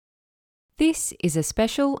This is a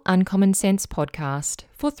special Uncommon Sense podcast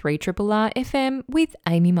for 3RRR FM with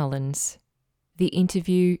Amy Mullins. The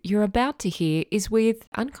interview you're about to hear is with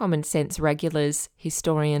Uncommon Sense regulars,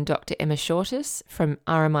 historian Dr. Emma Shortis from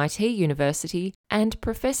RMIT University and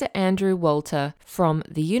Professor Andrew Walter from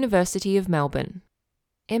the University of Melbourne.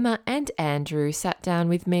 Emma and Andrew sat down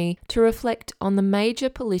with me to reflect on the major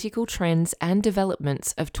political trends and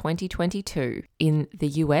developments of 2022 in the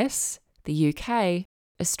US, the UK,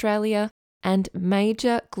 Australia, and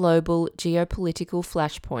major global geopolitical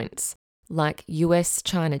flashpoints like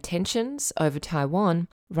US-China tensions over Taiwan,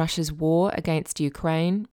 Russia's war against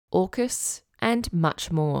Ukraine, AUKUS, and much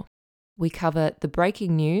more. We cover the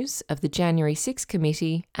breaking news of the January 6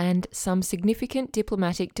 committee and some significant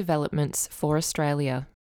diplomatic developments for Australia.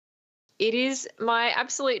 It is my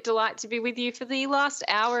absolute delight to be with you for the last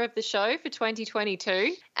hour of the show for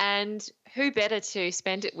 2022. And who better to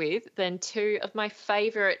spend it with than two of my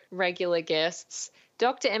favourite regular guests.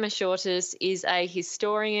 Dr. Emma Shortis is a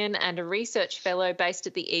historian and a research fellow based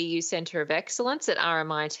at the EU Centre of Excellence at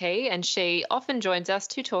RMIT, and she often joins us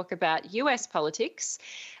to talk about US politics.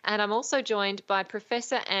 And I'm also joined by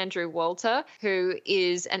Professor Andrew Walter, who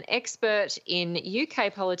is an expert in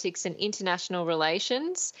UK politics and international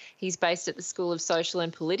relations. He's based at the School of Social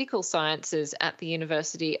and Political Sciences at the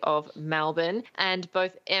University of Melbourne. And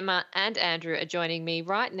both Emma and Andrew are joining me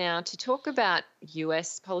right now to talk about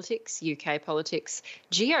US politics, UK politics,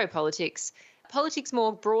 geopolitics, politics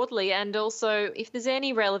more broadly, and also if there's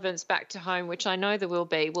any relevance back to home, which I know there will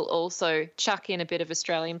be, we'll also chuck in a bit of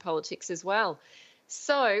Australian politics as well.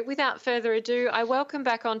 So without further ado, I welcome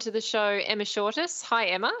back onto the show Emma Shortis. Hi,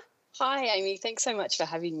 Emma. Hi, Amy. Thanks so much for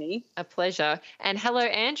having me. A pleasure. And hello,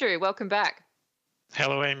 Andrew. Welcome back.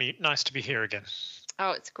 Hello, Amy. Nice to be here again.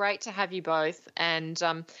 Oh, it's great to have you both. And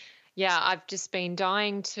I've just been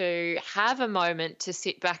dying to have a moment to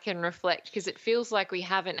sit back and reflect because it feels like we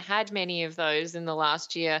haven't had many of those in the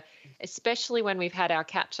last year, especially when we've had our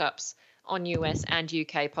catch-ups on US and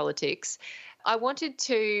UK politics. I wanted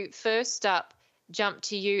to first up jump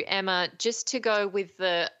to you, Emma, just to go with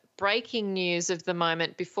the breaking news of the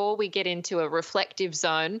moment before we get into a reflective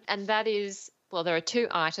zone. And that is, well, there are two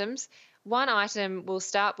items. One item we'll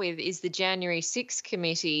start with is the January 6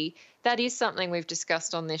 committee. That is something we've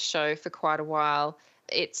discussed on this show for quite a while.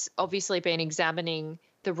 It's obviously been examining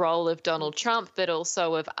the role of Donald Trump, but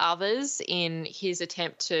also of others in his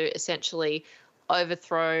attempt to essentially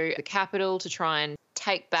overthrow the Capitol, to try and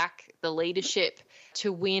take back the leadership,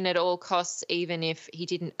 to win at all costs, even if he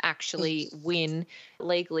didn't actually win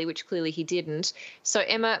legally, which clearly he didn't. So,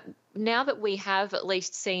 Emma, now that we have at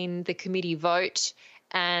least seen the committee vote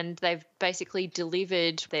and they've basically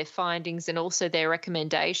delivered their findings and also their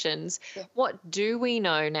recommendations, what do we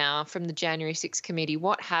know now from the January 6 committee?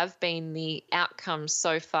 What have been the outcomes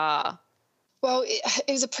so far? Well, it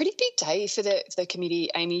was a pretty big day for the committee,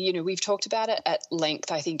 Amy. You know, we've talked about it at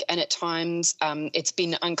length, I think, and at times it's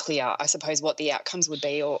been unclear, I suppose, what the outcomes would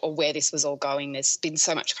be or where this was all going. There's been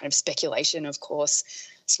so much kind of speculation, of course,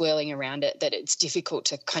 swirling around it that it's difficult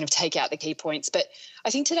to kind of take out the key points. But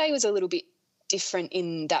I think today was a little bit different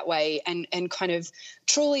in that way and kind of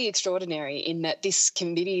truly extraordinary in that this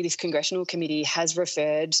committee, this congressional committee, has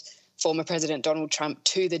referred former President Donald Trump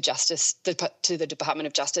to the Department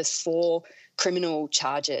of Justice for criminal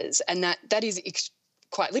charges. And that is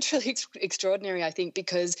quite literally extraordinary, I think,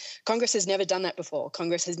 because Congress has never done that before.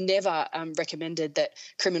 Congress has never recommended that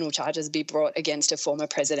criminal charges be brought against a former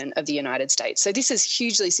president of the United States. So this is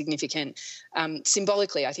hugely significant,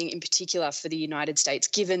 symbolically, I think, in particular for the United States,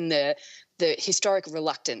 given the historic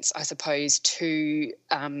reluctance, I suppose, to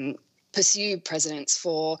pursue presidents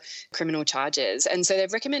for criminal charges. And so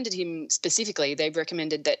they've recommended him specifically, they've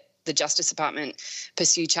recommended that the Justice Department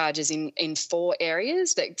pursue charges in four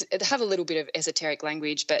areas that have a little bit of esoteric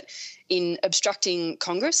language, but in obstructing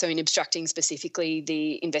Congress, so in obstructing specifically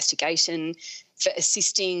the investigation, for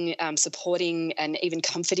assisting, supporting and even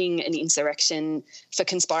comforting an insurrection, for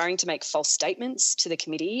conspiring to make false statements to the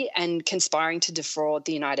committee and conspiring to defraud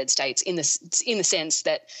the United States in the sense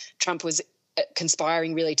that Trump was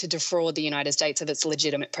conspiring really to defraud the United States of its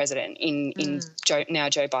legitimate president in Joe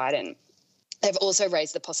Biden. They've also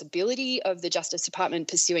raised the possibility of the Justice Department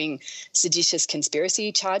pursuing seditious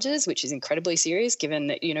conspiracy charges, which is incredibly serious given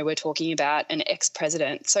that, you know, we're talking about an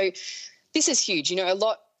ex-president. So this is huge. You know, a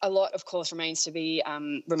lot, of course, remains to be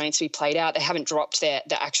played out. They haven't dropped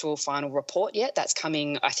the actual final report yet. That's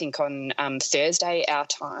coming, I think, on Thursday, our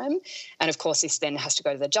time. And, of course, this then has to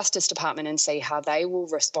go to the Justice Department and see how they will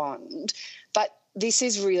respond. But this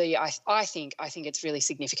is really, I think it's really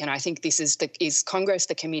significant. I think this is Congress,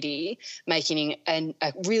 the committee, making a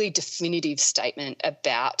really definitive statement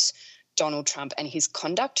about Donald Trump and his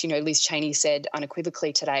conduct. Liz Cheney said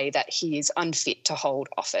unequivocally today that he is unfit to hold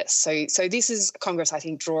office. So this is Congress, I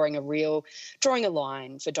think, drawing a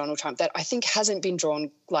line for Donald Trump that I think hasn't been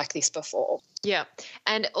drawn like this before. Yeah.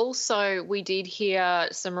 And also we did hear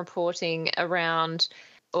some reporting around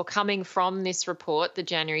or coming from this report, the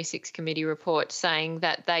January 6th committee report, saying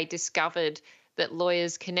that they discovered that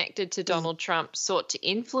lawyers connected to Donald Trump sought to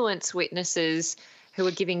influence witnesses who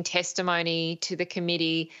were giving testimony to the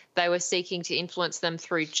committee. They were seeking to influence them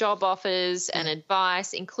through job offers and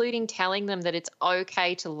advice, including telling them that it's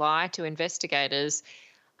okay to lie to investigators.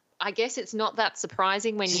 I guess it's not that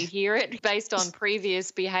surprising when you hear it based on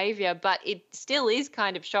previous behaviour, but it still is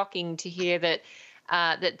kind of shocking to hear that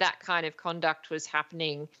that kind of conduct was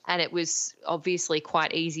happening, and it was obviously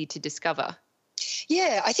quite easy to discover.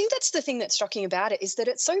 Yeah, I think that's the thing that's shocking about it, is that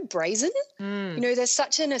it's so brazen. There's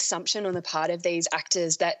such an assumption on the part of these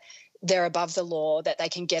actors that they're above the law, that they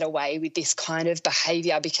can get away with this kind of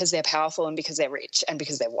behaviour because they're powerful and because they're rich and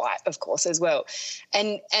because they're white, of course, as well.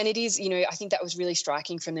 And it is, I think that was really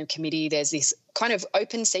striking from the committee. There's this kind of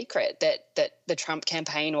open secret that the Trump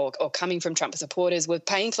campaign or coming from Trump supporters were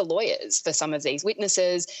paying for lawyers for some of these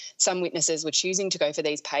witnesses. Some witnesses were choosing to go for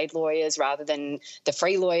these paid lawyers rather than the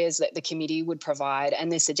free lawyers that the committee would provide.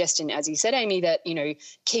 And there's suggestion, as you said, Amy, that,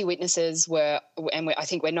 key witnesses were, and I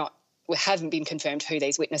think we haven't been confirmed who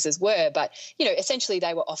these witnesses were, but, essentially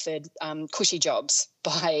they were offered cushy jobs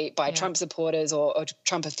by Trump supporters or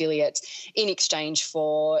Trump affiliates in exchange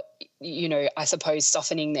for, I suppose,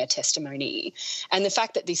 softening their testimony. And the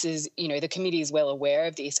fact that this is, the committee is well aware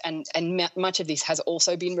of this, and much of this has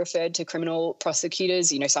also been referred to criminal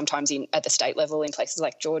prosecutors, sometimes at the state level in places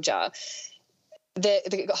like Georgia.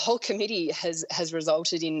 The whole committee has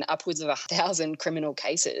resulted in upwards of 1,000 criminal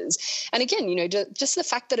cases. And again, just the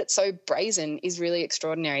fact that it's so brazen is really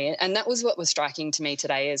extraordinary. And that was what was striking to me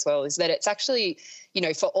today as well, is that it's actually,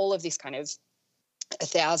 for all of this kind of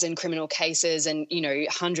 1,000 criminal cases and,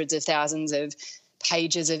 hundreds of thousands of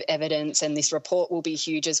pages of evidence, and this report will be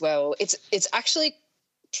huge as well. It's actually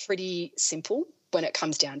pretty simple when it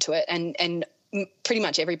comes down to it. And pretty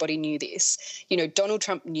much everybody knew this. Donald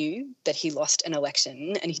Trump knew that he lost an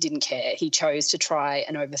election and he didn't care. He chose to try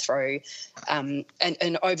and overthrow and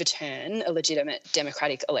overturn a legitimate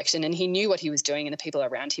democratic election, and he knew what he was doing and the people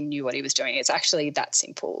around him knew what he was doing. It's actually that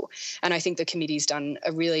simple. And I think the committee's done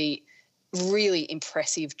a really, really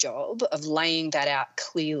impressive job of laying that out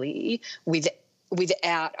clearly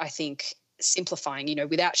without, I think, simplifying,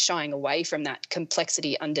 without shying away from that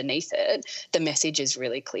complexity underneath it. The message is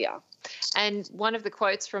really clear. And one of the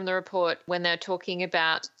quotes from the report, when they're talking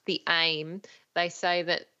about the aim, they say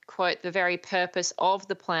that, quote, the very purpose of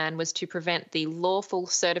the plan was to prevent the lawful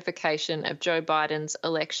certification of Joe Biden's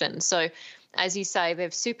election. So, as you say, they're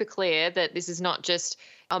super clear that this is not just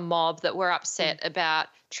a mob that were upset about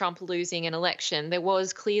Trump losing an election. There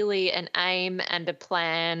was clearly an aim and a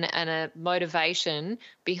plan and a motivation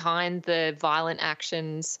behind the violent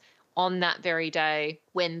actions on that very day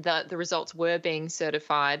when the results were being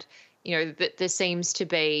certified. That there seems to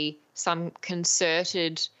be some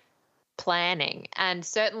concerted planning, and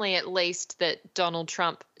certainly at least that Donald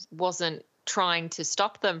Trump wasn't trying to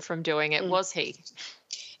stop them from doing it, was he?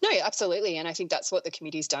 No, absolutely. And I think that's what the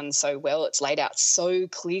committee's done so well. It's laid out so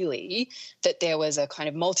clearly that there was a kind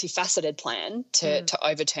of multifaceted plan to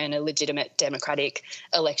overturn a legitimate democratic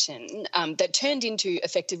election that turned into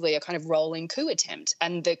effectively a kind of rolling coup attempt.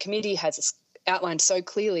 And the committee has outlined so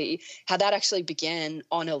clearly how that actually began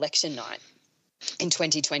on election night in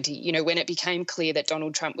 2020. When it became clear that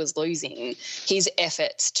Donald Trump was losing, his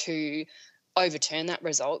efforts to overturn that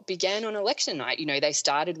result began on election night. They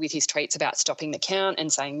started with his tweets about stopping the count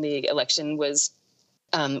and saying the election was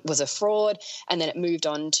a fraud, and then it moved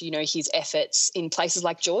on to, his efforts in places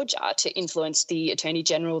like Georgia to influence the Attorney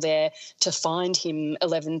General there to find him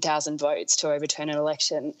 11,000 votes to overturn an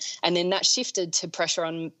election. And then that shifted to pressure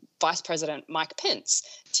on Vice President Mike Pence,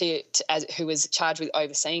 who was charged with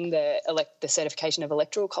overseeing the certification of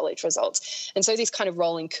Electoral College results. And so this kind of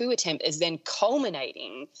rolling coup attempt is then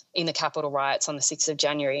culminating in the Capitol riots on the 6th of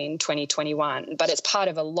January in 2021. But it's part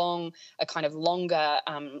of a kind of longer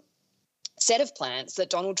set of plans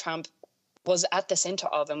that Donald Trump was at the centre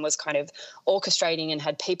of and was kind of orchestrating, and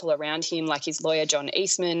had people around him like his lawyer John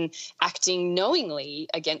Eastman acting knowingly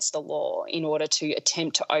against the law in order to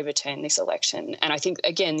attempt to overturn this election. And I think,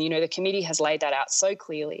 again, the committee has laid that out so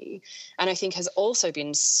clearly, and I think has also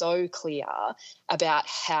been so clear about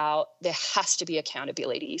how there has to be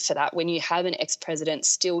accountability for that. When you have an ex-president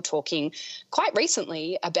still talking quite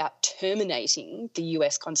recently about terminating the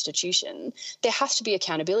US Constitution, there has to be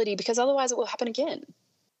accountability, because otherwise it will happen again.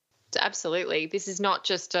 Absolutely. This is not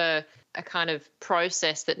just a kind of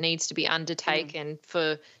process that needs to be undertaken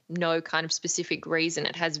for no kind of specific reason.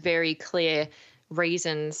 It has very clear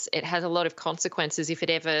reasons. It has a lot of consequences if it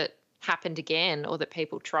ever happened again or that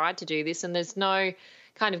people tried to do this. And there's no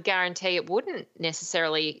kind of guarantee it wouldn't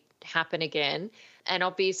necessarily happen again. And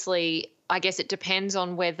obviously, I guess it depends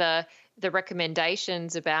on whether the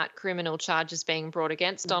recommendations about criminal charges being brought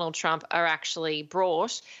against Donald Trump are actually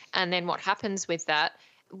brought, and then what happens with that.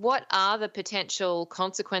 What are the potential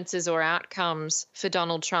consequences or outcomes for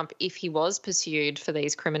Donald Trump if he was pursued for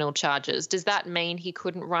these criminal charges? Does that mean he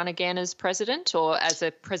couldn't run again as president or as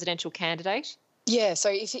a presidential candidate? Yeah, so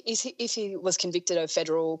if he was convicted of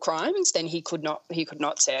federal crimes, then he could not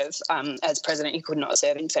serve as president. He could not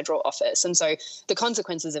serve in federal office, and so the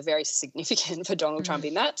consequences are very significant for Donald Trump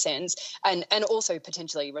in that sense, and also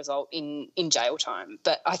potentially result in jail time.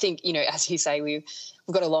 But I think, as you say, we've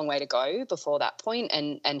got a long way to go before that point,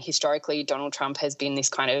 and historically Donald Trump has been this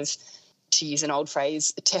kind of, to use an old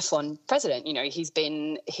phrase, Teflon president. He's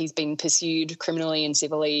been pursued criminally and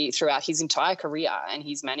civilly throughout his entire career, and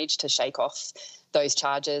he's managed to shake off those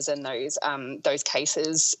charges and those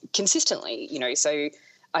cases consistently. So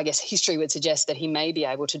I guess history would suggest that he may be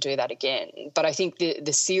able to do that again. But I think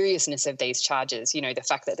the seriousness of these charges, the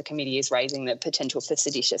fact that the committee is raising the potential for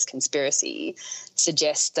seditious conspiracy,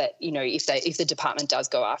 suggests that, if the department does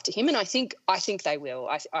go after him, and I think they will.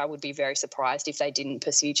 I would be very surprised if they didn't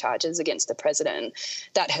pursue charges against the president.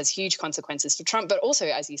 That has huge consequences for Trump, but also,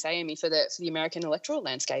 as you say, Amy, for the American electoral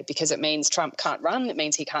landscape, because it means Trump can't run. It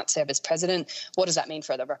means he can't serve as president. What does that mean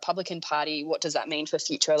for the Republican Party? What does that mean for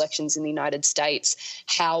future elections in the United States?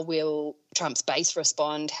 How will Trump's base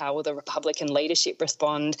respond? How will the Republican leadership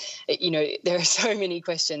respond? There are so many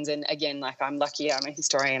questions. And again, I'm lucky I'm a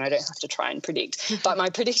historian. I don't have to try and predict. But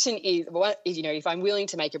my prediction is, if I'm willing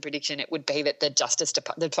to make a prediction, it would be that the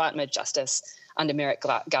Department of Justice under Merrick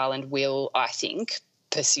Garland will, I think,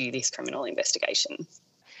 pursue this criminal investigation.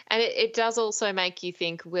 And it does also make you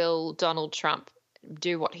think, will Donald Trump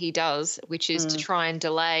do what he does, which is to try and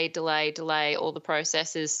delay all the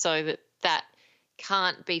processes so that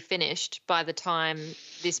can't be finished by the time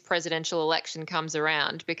this presidential election comes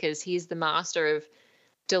around, because he's the master of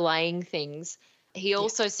delaying things. He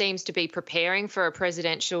also seems to be preparing for a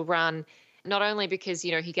presidential run, not only because,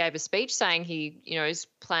 he gave a speech saying he, is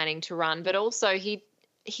planning to run, but also he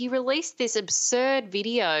released this absurd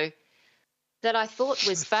video that I thought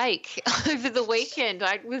was fake over the weekend.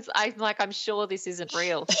 I'm sure this isn't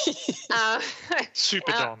real.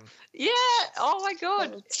 Super dumb. Yeah. Oh my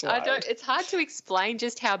God. It's hard to explain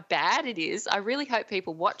just how bad it is. I really hope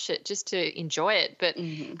people watch it just to enjoy it. But,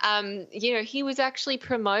 he was actually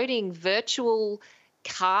promoting virtual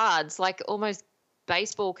cards, like almost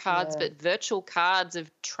baseball cards, but virtual cards of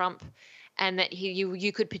Trump, and that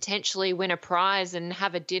you could potentially win a prize and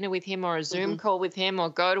have a dinner with him or a Zoom call with him or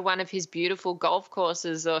go to one of his beautiful golf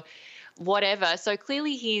courses or whatever. So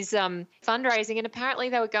clearly he's fundraising, and apparently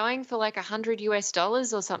they were going for like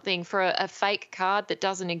 $100 or something for a fake card that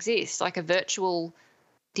doesn't exist, like a virtual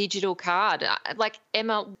digital card. Like,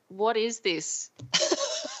 Emma, what is this?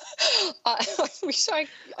 I wish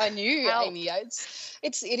I knew, Amy.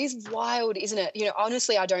 It is wild, isn't it?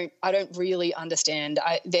 Honestly, I don't really understand.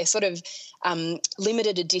 They're sort of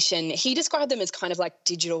limited edition. He described them as kind of like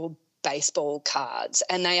digital baseball cards,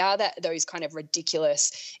 and they are those kind of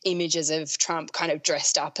ridiculous images of Trump kind of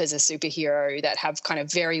dressed up as a superhero that have kind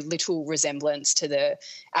of very little resemblance to the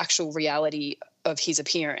actual reality of his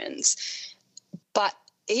appearance. But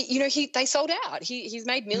they sold out. He's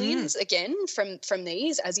made millions again from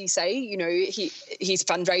these, as you say. He's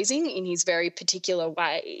fundraising in his very particular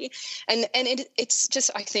way, and it's just,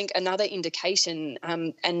 I think, another indication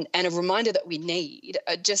and a reminder that we need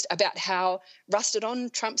just about how rusted on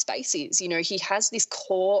Trump's base is. He has this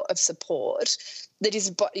core of support that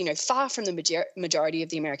is, far from the majority of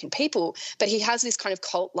the American people, but he has this kind of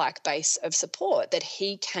cult-like base of support that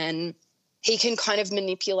he can kind of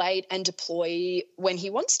manipulate and deploy when he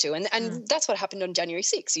wants to. And that's what happened on January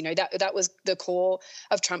 6th. That was the core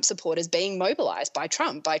of Trump supporters being mobilized by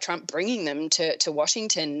Trump bringing them to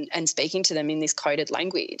Washington and speaking to them in this coded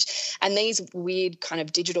language. And these weird kind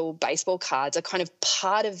of digital baseball cards are kind of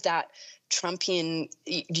part of that Trumpian,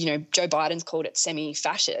 Joe Biden's called it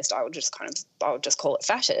semi-fascist. I would just call it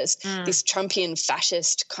fascist. This Trumpian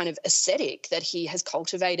fascist kind of aesthetic that he has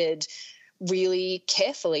cultivated really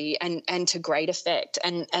carefully and to great effect.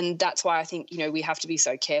 And that's why I think, we have to be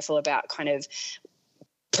so careful about kind of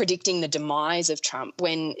predicting the demise of Trump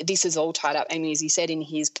when this is all tied up, Amy, as you said, in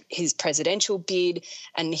his presidential bid,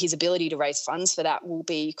 and his ability to raise funds for that will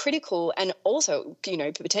be critical, and also,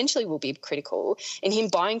 potentially will be critical in him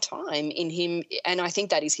buying time in him. And I think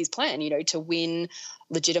that is his plan, to win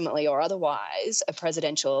legitimately or otherwise a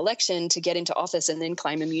presidential election, to get into office and then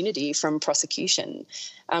claim immunity from prosecution.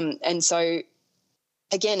 And so,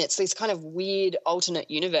 again, it's this kind of weird alternate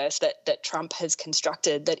universe that Trump has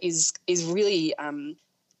constructed that is really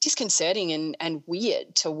disconcerting and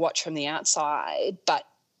weird to watch from the outside. But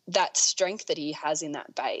that strength that he has in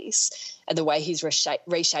that base and the way he's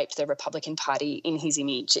reshaped the Republican Party in his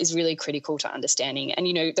image is really critical to understanding. And,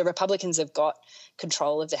 the Republicans have got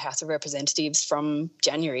control of the House of Representatives from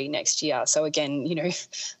January next year. So, again,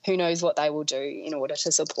 who knows what they will do in order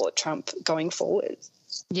to support Trump going forward.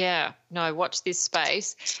 Yeah, no, watch this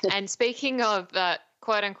space. And speaking of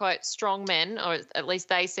quote unquote strong men, or at least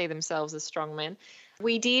they see themselves as strong men,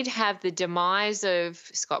 we did have the demise of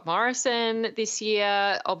Scott Morrison this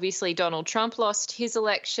year. Obviously, Donald Trump lost his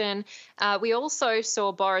election. We also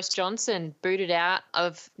saw Boris Johnson booted out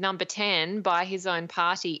of number 10 by his own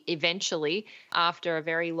party eventually, after a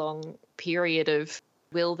very long period of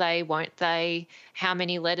will they, won't they? How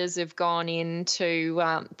many letters have gone into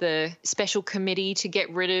the special committee to get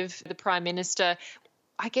rid of the Prime Minister?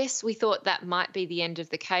 I guess we thought that might be the end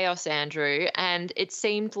of the chaos, Andrew, and it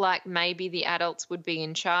seemed like maybe the adults would be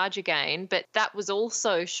in charge again, but that was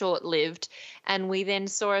also short-lived, and we then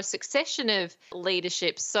saw a succession of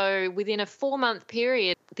leadership. So within a 4-month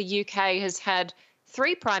period, the UK has had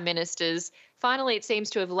 3 prime ministers. Finally, it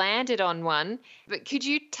seems to have landed on one. But could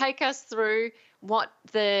you take us through what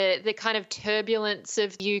the kind of turbulence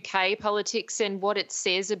of UK politics and what it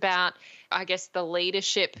says about, I guess, the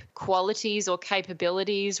leadership qualities or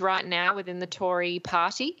capabilities right now within the Tory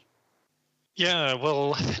party? Yeah,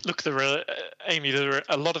 well, look, Amy, there are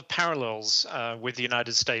a lot of parallels with the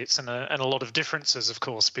United States and a lot of differences, of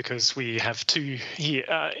course, because we have two here.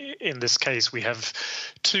 In this case, we have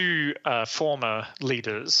 2 former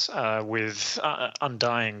leaders with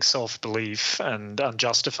undying self-belief and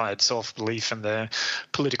unjustified self-belief in their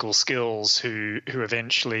political skills who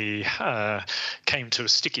eventually came to a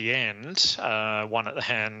sticky end, one at the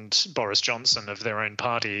hand, Boris Johnson of their own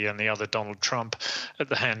party, and the other, Donald Trump, at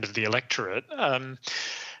the hand of the electorate.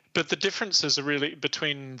 But the differences are really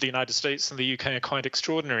between the United States and the UK are quite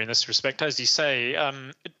extraordinary in this respect. As you say,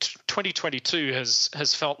 2022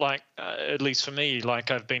 has felt like, at least for me,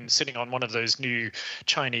 like I've been sitting on one of those new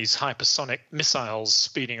Chinese hypersonic missiles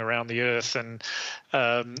speeding around the Earth, and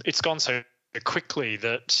it's gone so quickly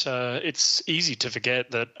that it's easy to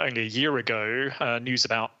forget that only a year ago, news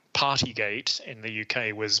about Partygate in the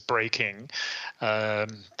UK was breaking.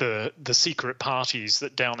 The secret parties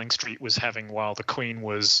that Downing Street was having while the Queen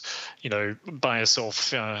was, by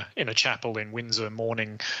herself in a chapel in Windsor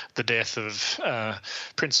mourning the death of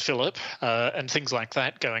Prince Philip, and things like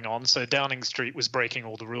that going on. So Downing Street was breaking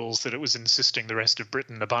all the rules that it was insisting the rest of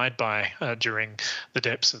Britain abide by during the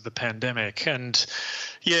depths of the pandemic. And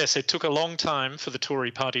yes, it took a long time for the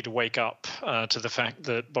Tory party to wake up to the fact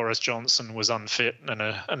that Boris Johnson was unfit and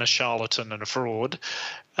a charlatan and a fraud,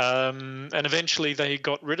 and eventually they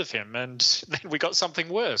got rid of him, and then we got something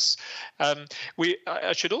worse.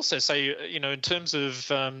 I should also say, in terms of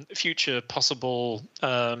future possible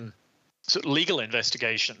sort of legal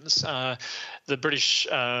investigations, the British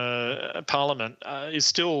Parliament is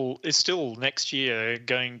still next year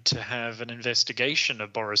going to have an investigation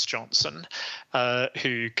of Boris Johnson,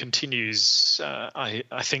 who continues, I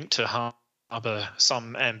think, to harbour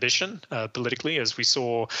some ambition politically, as we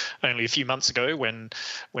saw only a few months ago when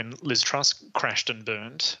Liz Truss crashed and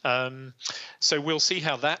burned. So we'll see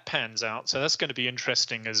how that pans out. So that's going to be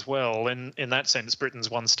interesting as well. And in that sense,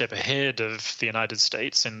 Britain's one step ahead of the United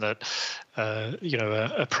States in that,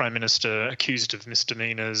 a prime minister accused of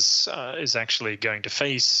misdemeanors is actually going to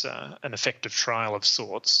face an effective trial of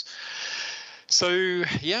sorts. So,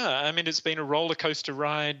 yeah, I mean, it's been a roller coaster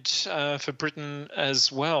ride for Britain as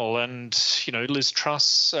well. And, Liz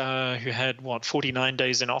Truss, who had, 49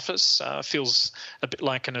 days in office, feels a bit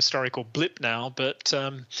like an historical blip now. But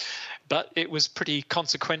it was pretty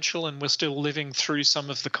consequential, and we're still living through some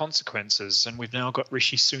of the consequences. And we've now got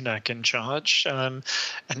Rishi Sunak in charge, and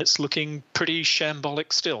it's looking pretty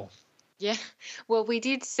shambolic still. Yeah, well, we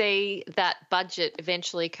did see that budget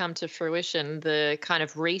eventually come to fruition, the kind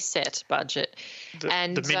of reset budget.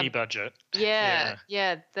 The mini budget. Yeah.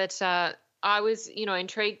 That I was,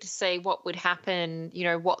 intrigued to see what would happen,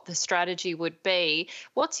 what the strategy would be.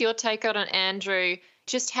 What's your take on it, Andrew?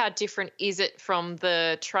 Just how different is it from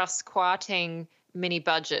the Truss Kwarteng mini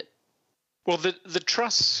budget? Well, the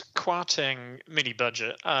Truss Kwarteng mini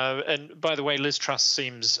budget, and by the way, Liz Truss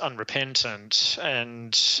seems unrepentant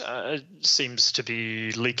and seems to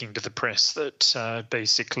be leaking to the press that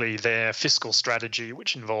basically their fiscal strategy,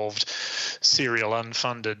 which involved serial large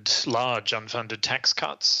unfunded tax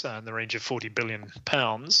cuts in the range of £40 billion,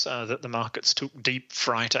 that the markets took deep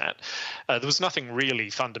fright at. There was nothing really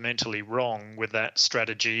fundamentally wrong with that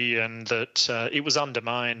strategy, and that it was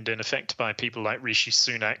undermined in effect by people like Rishi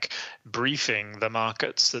Sunak briefing the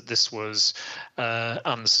markets that this was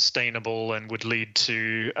unsustainable and would lead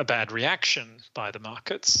to a bad reaction by the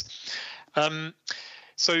markets.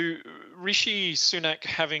 So Rishi Sunak,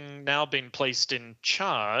 having now been placed in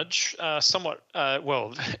charge, somewhat,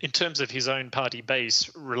 in terms of his own party base,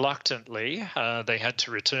 reluctantly, they had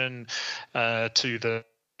to return to the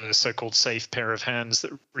so-called safe pair of hands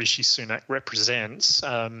that Rishi Sunak represents,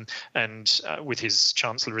 and with his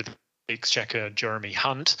Chancellor of the Exchequer, Jeremy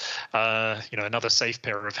Hunt, another safe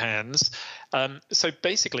pair of hands. So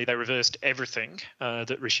basically, they reversed everything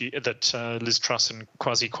that Liz Truss and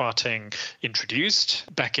Kwasi Kwarteng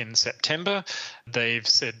introduced back in September. They've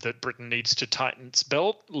said that Britain needs to tighten its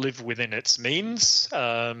belt, live within its means.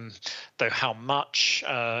 Though how much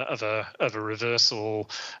of a reversal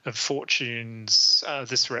of fortunes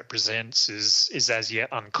this represents is as yet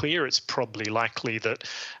unclear. It's probably likely that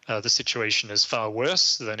the situation is far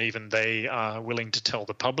worse than even they are willing to tell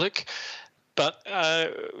the public. But,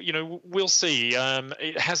 we'll see.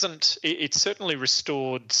 It's certainly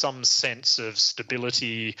restored some sense of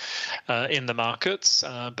stability in the markets,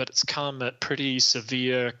 but it's come at pretty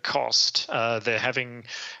severe cost. They're having,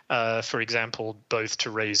 for example, both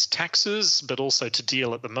to raise taxes, but also to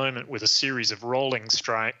deal at the moment with a series of rolling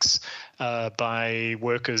strikes by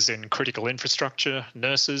workers in critical infrastructure,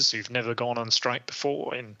 nurses who've never gone on strike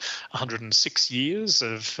before in 106 years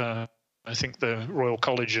of I think the Royal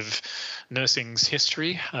College of Nursing's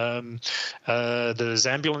history. There's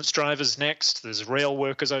ambulance drivers next, there's rail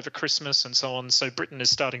workers over Christmas and so on. So Britain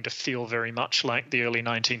is starting to feel very much like the early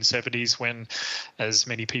 1970s when, as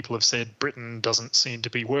many people have said, Britain doesn't seem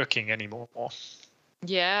to be working anymore.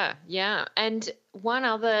 Yeah. And one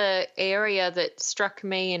other area that struck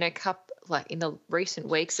me in in the recent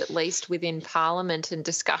weeks, at least within Parliament, and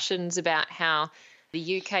discussions about how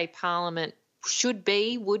the UK Parliament should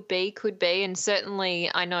be, would be, could be. And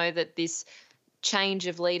certainly I know that this change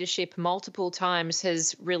of leadership multiple times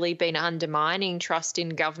has really been undermining trust in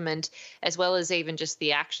government, as well as even just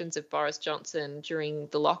the actions of Boris Johnson during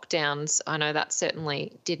the lockdowns. I know that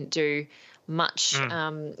certainly didn't do much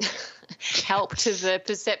help to the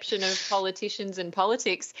perception of politicians and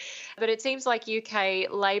politics. But it seems like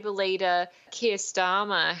UK Labour leader Keir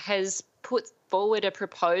Starmer has put forward a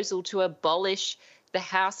proposal to abolish the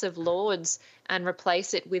House of Lords and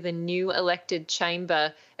replace it with a new elected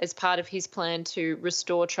chamber as part of his plan to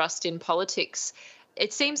restore trust in politics.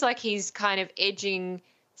 It seems like he's kind of edging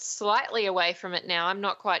slightly away from it now. I'm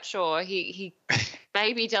not quite sure. He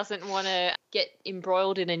maybe doesn't want to get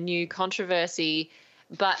embroiled in a new controversy.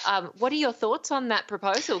 But what are your thoughts on that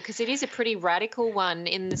proposal? Because it is a pretty radical one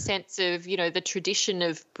in the sense of, the tradition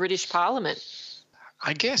of British Parliament.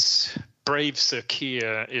 I guess brave Sir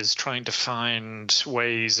Keir is trying to find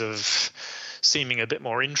ways of seeming a bit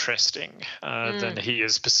more interesting than he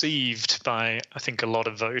is perceived by, I think, a lot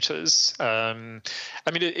of voters.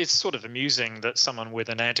 It's sort of amusing that someone with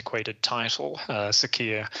an antiquated title, Sir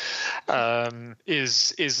Keir,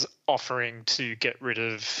 is offering to get rid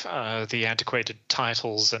of the antiquated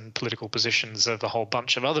titles and political positions of a whole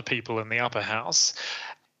bunch of other people in the upper house.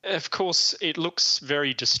 Of course, it looks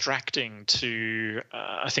very distracting to,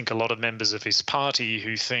 I think, a lot of members of his party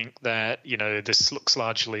who think that, this looks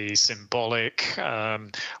largely symbolic.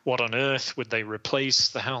 What on earth would they replace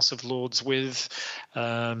the House of Lords with?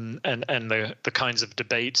 And the kinds of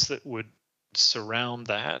debates that would surround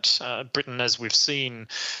that. Britain, as we've seen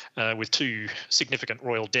with two significant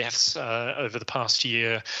royal deaths over the past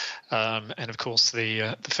year, and of course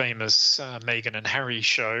the famous Meghan and Harry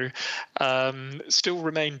show, still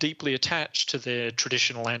remain deeply attached to their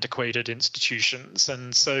traditional antiquated institutions.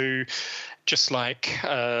 And so just like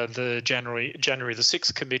the January the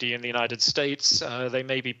 6th committee in the United States, they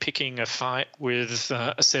may be picking a fight with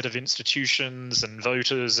a set of institutions and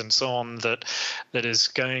voters and so on that is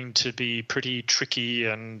going to be pretty tricky,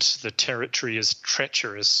 and the territory is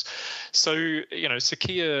treacherous. So, Sir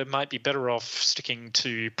Keir might be better off sticking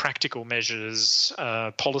to practical measures,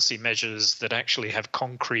 policy measures that actually have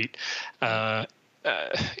concrete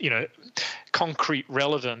concrete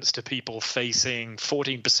relevance to people facing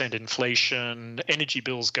 14% inflation, energy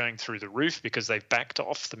bills going through the roof because they've backed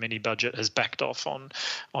off. The mini budget has backed off on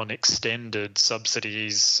extended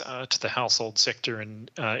subsidies to the household sector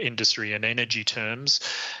and industry and energy terms.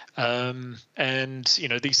 And,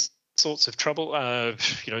 these sorts of trouble,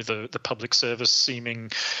 the public service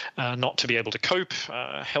seeming not to be able to cope,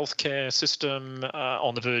 healthcare system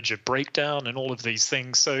on the verge of breakdown, and all of these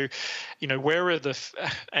things. So, where are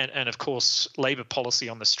and of course, Labor policy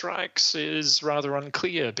on the strikes is rather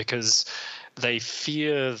unclear because they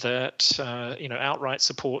fear that, outright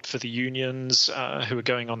support for the unions who are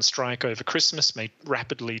going on strike over Christmas may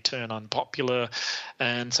rapidly turn unpopular.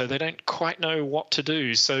 And so they don't quite know what to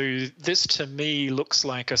do. So this, to me, looks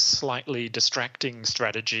like a slightly distracting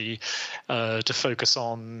strategy to focus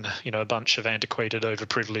on, a bunch of antiquated,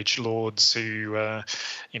 overprivileged lords who,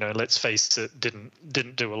 let's face it,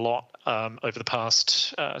 didn't do a lot over the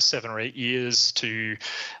past 7 or 8 years to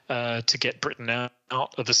get Britain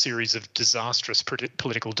out of a series of disastrous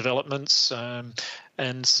political developments.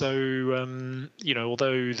 And so,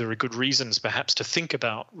 although there are good reasons perhaps to think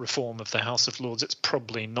about reform of the House of Lords, it's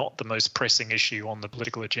probably not the most pressing issue on the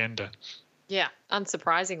political agenda. Yeah,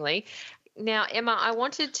 unsurprisingly. Now, Emma, I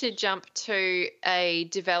wanted to jump to a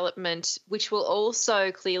development which will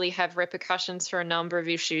also clearly have repercussions for a number of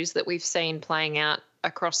issues that we've seen playing out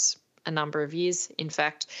across a number of years, in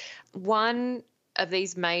fact. One of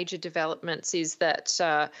these major developments is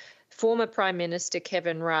that former Prime Minister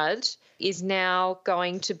Kevin Rudd is now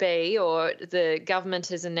going to be, or the government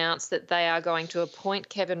has announced that they are going to appoint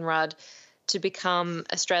Kevin Rudd to become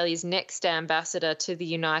Australia's next ambassador to the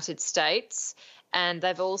United States. And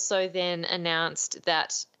they've also then announced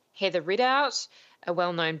that Heather Ridout, a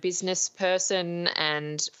well-known business person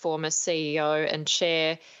and former CEO and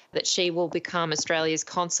chair, that she will become Australia's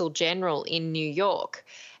Consul General in New York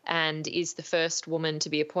and is the first woman to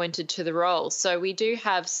be appointed to the role. So we do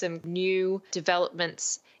have some new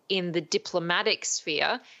developments in the diplomatic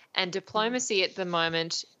sphere, and diplomacy at the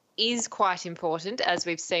moment is quite important, as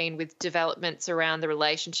we've seen with developments around the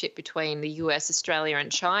relationship between the US, Australia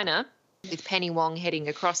and China, with Penny Wong heading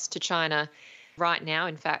across to China right now,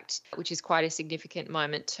 in fact, which is quite a significant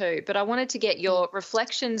moment too. But I wanted to get your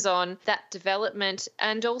reflections on that development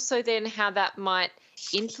and also then how that might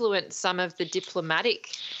influence some of the diplomatic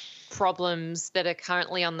problems that are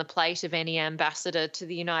currently on the plate of any ambassador to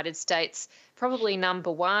the United States. Probably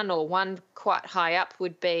number one, or one quite high up,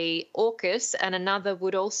 would be AUKUS, and another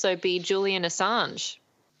would also be Julian Assange.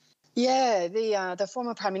 Yeah, the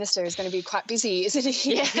former Prime Minister is going to be quite busy, isn't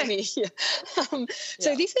he? Yeah.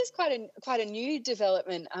 So this is quite a new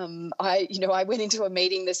development. I went into a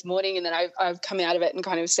meeting this morning, and then I've come out of it and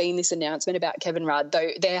kind of seen this announcement about Kevin Rudd.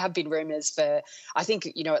 Though there have been rumours for, I think,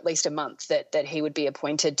 at least a month that he would be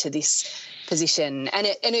appointed to this position, and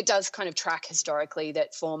it does kind of track historically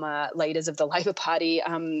that former leaders of the Labor Party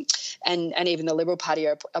and even the Liberal Party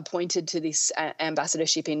are appointed to this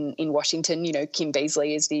ambassadorship in Washington. Kim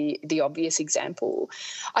Beazley is the obvious example.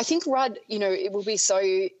 I think Rudd, it will be so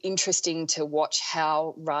interesting to watch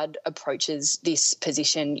how Rudd approaches this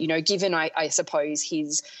position, given, I suppose,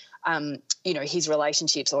 his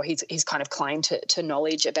relationships or his kind of claim to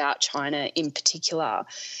knowledge about China in particular.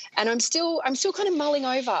 And I'm still kind of mulling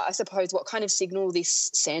over, I suppose, what kind of signal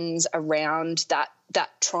this sends around that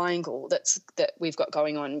triangle that we've got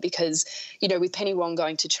going on, because with Penny Wong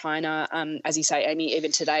going to China, as you say, Amy,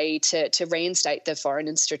 even today to reinstate the foreign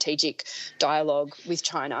and strategic dialogue with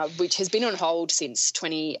China, which has been on hold since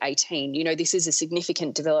 2018. This is a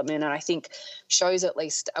significant development, and I think shows at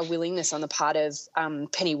least a willingness on the part of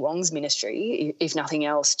Penny Wong's ministry, if nothing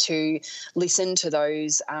else, to listen to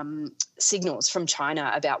those signals from China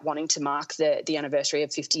about wanting to mark the anniversary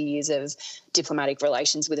of 50 years of diplomatic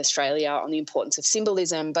relations with Australia, on the importance of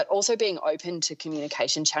symbolism, but also being open to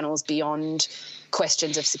communication channels beyond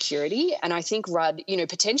questions of security. And I think Rudd,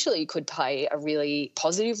 potentially could play a really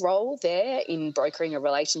positive role there in brokering a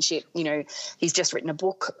relationship. He's just written a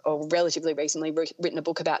book, or relatively recently written a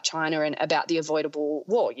book about China and about the avoidable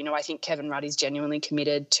war. I think Kevin Rudd is genuinely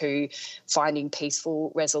committed to finding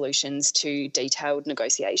peaceful resolutions to detailed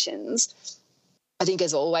negotiations. I think,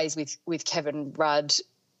 as always with Kevin Rudd,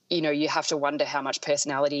 you have to wonder how much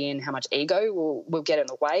personality and how much ego will get in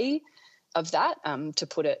the way of that. To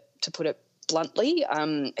put it bluntly,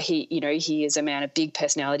 he is a man of big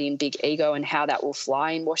personality and big ego, and how that will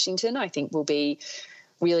fly in Washington, I think, will be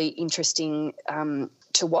really interesting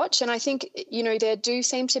to watch. And I think there do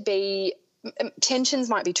seem to be tensions,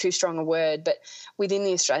 might be too strong a word, but within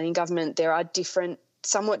the Australian government there are different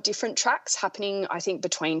somewhat different tracks happening, I think,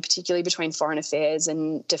 particularly between foreign affairs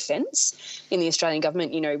and defence in the Australian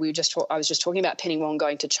government. I was just talking about Penny Wong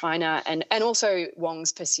going to China, and also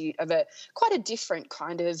Wong's pursuit of quite a different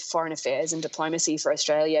kind of foreign affairs and diplomacy for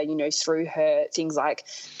Australia, through her things like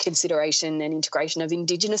consideration and integration of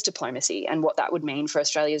Indigenous diplomacy and what that would mean for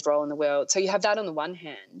Australia's role in the world. So you have that on the one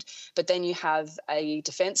hand, but then you have a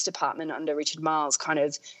Defence Department under Richard Marles kind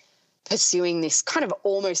of pursuing this kind of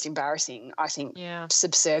almost embarrassing, I think,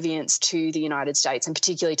 subservience to the United States, and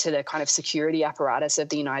particularly to the kind of security apparatus of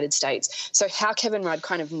the United States. So how Kevin Rudd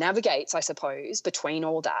kind of navigates, I suppose, between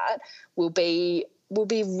all that will be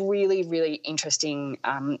really, really interesting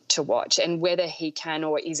to watch, and whether he can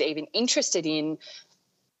or is even interested in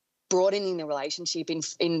broadening the relationship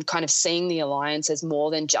in kind of seeing the alliance as more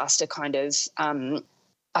than just a kind of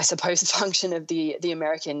I suppose, function of the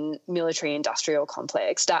American military-industrial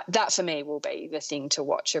complex. That for me will be the thing to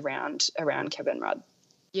watch around Kevin Rudd.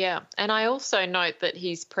 Yeah, and I also note that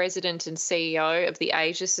he's president and CEO of the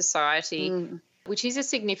Asia Society, which is a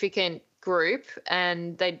significant group,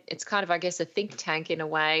 and it's kind of, I guess, a think tank in a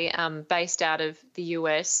way, based out of the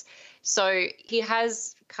US. So he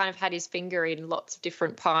has kind of had his finger in lots of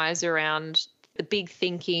different pies around the big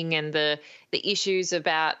thinking and the issues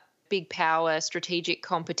about big power strategic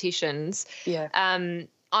competitions. Yeah.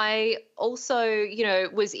 I also,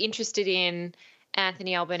 was interested in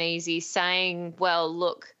Anthony Albanese saying, well,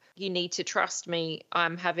 look, you need to trust me.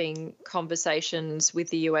 I'm having conversations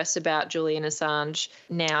with the US about Julian Assange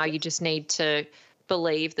now. You just need to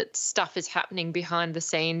believe that stuff is happening behind the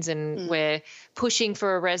scenes, and we're pushing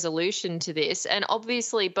for a resolution to this. And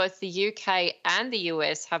obviously both the UK and the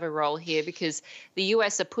US have a role here, because the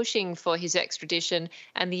US are pushing for his extradition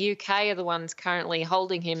and the UK are the ones currently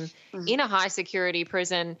holding him in a high security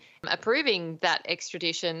prison, approving that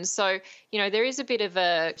extradition. So, there is a bit of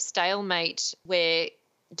a stalemate where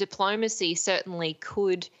diplomacy certainly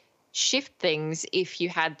could shift things if you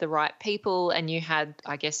had the right people and you had,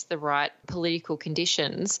 I guess, the right political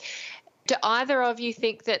conditions. Do either of you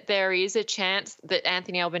think that there is a chance that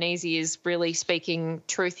Anthony Albanese is really speaking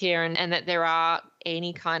truth here, and that there are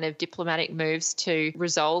any kind of diplomatic moves to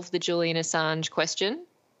resolve the Julian Assange question?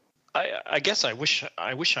 I guess I wish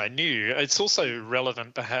I knew. It's also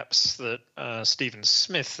relevant, perhaps, that Stephen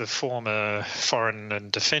Smith, the former Foreign and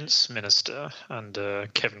Defence Minister under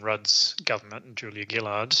Kevin Rudd's government and Julia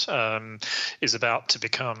Gillard, is about to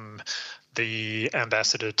become the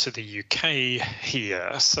ambassador to the UK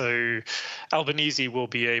here. So Albanese will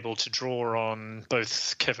be able to draw on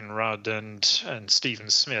both Kevin Rudd and Stephen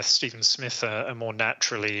Smith. Stephen Smith, a more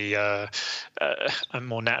natural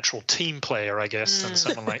team player, I guess, than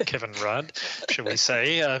someone like Kevin Rudd, shall we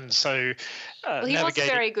say? So well, he was a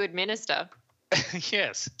very good minister.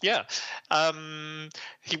 Yes, yeah,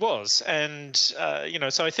 he was, and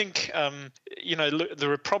so I think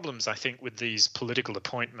there are problems, I think, with these political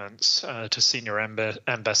appointments to senior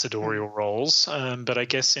ambassadorial roles, but I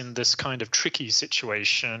guess in this kind of tricky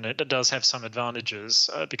situation, it does have some advantages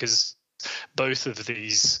because both of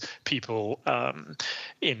these people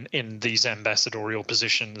in these ambassadorial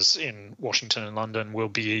positions in Washington and London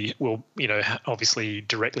will obviously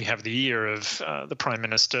directly have the ear of the Prime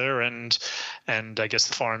Minister and I guess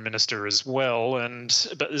the Foreign Minister as well.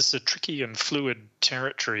 But this is a tricky and fluid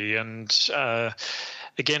territory, and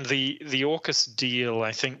again, the AUKUS deal,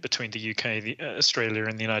 I think, between the UK, Australia,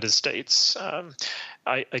 and the United States,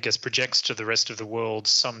 I guess projects to the rest of the world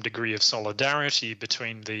some degree of solidarity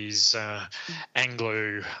between these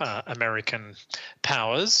Anglo-American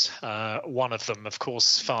powers. One of them, of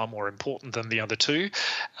course, far more important than the other two.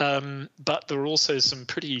 But there are also some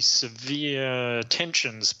pretty severe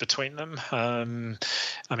tensions between them.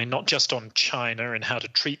 Not just on China and how to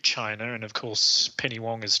treat China. And of course, Penny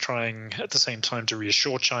Wong is trying at the same time to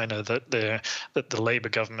reassure China that the Labour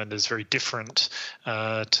government is very different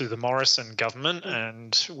to the Morrison government,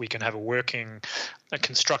 and we can have a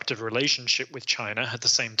constructive relationship with China at the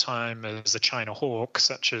same time as a China hawk,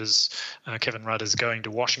 such as Kevin Rudd is going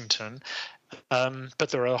to Washington. But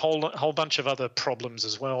there are a whole bunch of other problems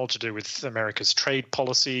as well to do with America's trade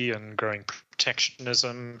policy and growing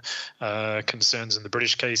protectionism, concerns in the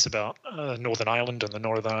British case about Northern Ireland and the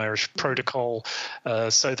Northern Irish Protocol.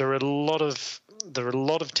 So there are a lot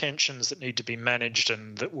of tensions that need to be managed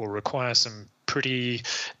and that will require some pretty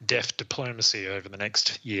deft diplomacy over the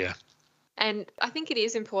next year. And I think it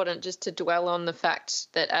is important just to dwell on the fact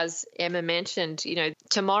that, as Emma mentioned,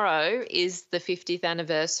 tomorrow is the 50th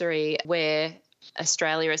anniversary where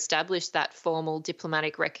Australia established that formal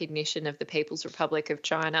diplomatic recognition of the People's Republic of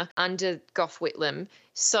China under Gough Whitlam.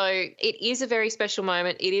 So it is a very special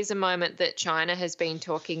moment. It is a moment that China has been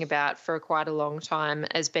talking about for quite a long time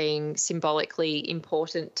as being symbolically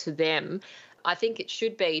important to them. I think it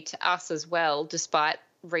should be to us as well, despite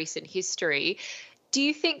recent history. Do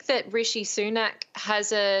you think that Rishi Sunak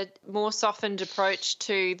has a more softened approach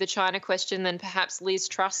to the China question than perhaps Liz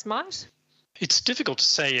Truss might? It's difficult to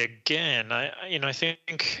say again. I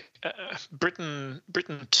think Britain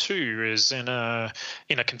too is in a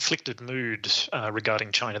conflicted mood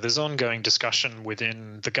regarding China. There's ongoing discussion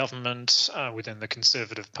within the government, within the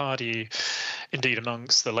Conservative Party, indeed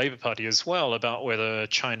amongst the Labour Party as well, about whether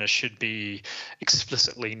China should be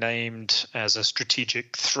explicitly named as a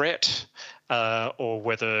strategic threat, or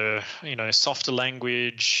whether softer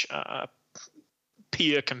language,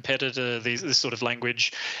 peer competitor, this sort of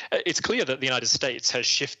language. It's clear that the United States has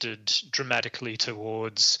shifted dramatically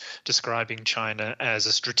towards describing China as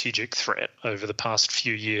a strategic threat over the past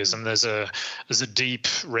few years, and there's a deep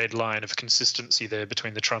red line of consistency there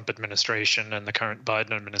between the Trump administration and the current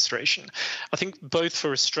Biden administration. I think both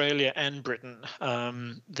for Australia and Britain,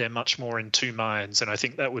 they're much more in two minds, and I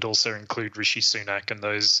think that would also include Rishi Sunak and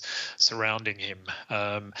those surrounding him.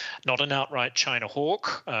 Not an outright China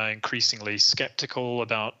hawk, increasingly skeptical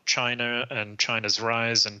about China and China's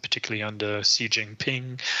rise, and particularly under Xi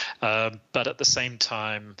Jinping. But at the same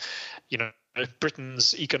time,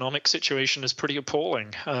 Britain's economic situation is pretty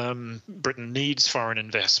appalling. Britain needs foreign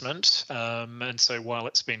investment. And so while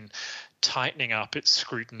it's been tightening up its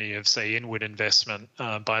scrutiny of, say, inward investment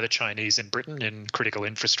by the Chinese in Britain in critical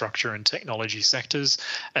infrastructure and technology sectors,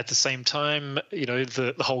 at the same time,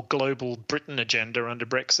 the whole global Britain agenda under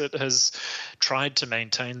Brexit has tried to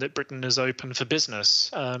maintain that Britain is open for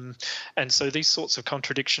business. And so these sorts of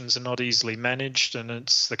contradictions are not easily managed, and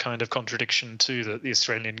it's the kind of contradiction too that the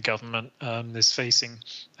Australian government is facing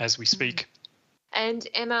as we speak. And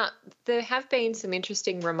Emma, there have been some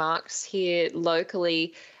interesting remarks here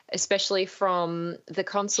locally, especially from the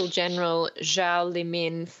Consul General Zhao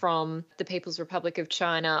Limin from the People's Republic of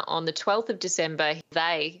China. On the 12th of December,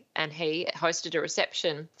 they and he hosted a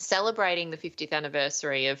reception celebrating the 50th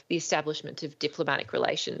anniversary of the establishment of diplomatic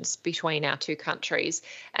relations between our two countries.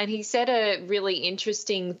 And he said a really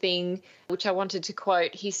interesting thing, which I wanted to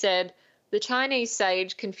quote. He said, "The Chinese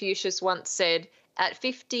sage Confucius once said, 'At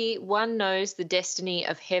 50, one knows the destiny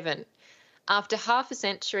of heaven.' After half a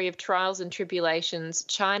century of trials and tribulations,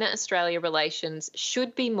 China-Australia relations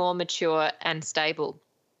should be more mature and stable."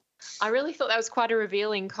 I really thought that was quite a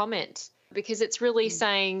revealing comment, because it's really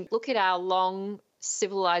saying, look at our long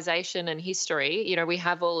civilization and history. We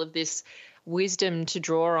have all of this wisdom to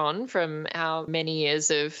draw on from our many years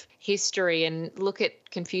of history, and look at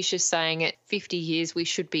Confucius saying at 50 years we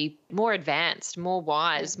should be more advanced, more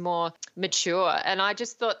wise, more mature. And I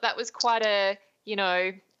just thought that was quite a,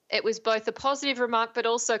 it was both a positive remark, but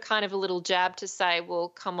also kind of a little jab to say, well,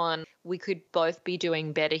 come on, we could both be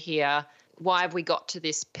doing better here. Why have we got to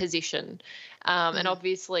this position? And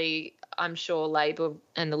obviously, I'm sure Labor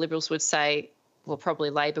and the Liberals would say, well, probably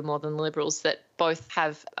Labor more than the Liberals, that both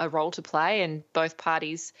have a role to play and both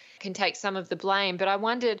parties can take some of the blame. But I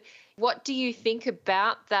wondered, what do you think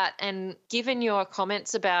about that? And given your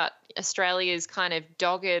comments about Australia's kind of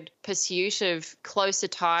dogged pursuit of closer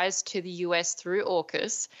ties to the US through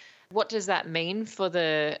AUKUS, what does that mean for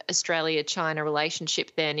the Australia-China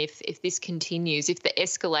relationship then if this continues, if the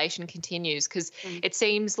escalation continues? Because it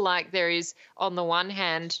seems like there is, on the one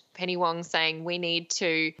hand, Penny Wong saying we need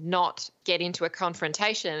to not get into a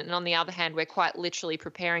confrontation, and on the other hand, we're quite literally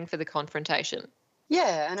preparing for the confrontation.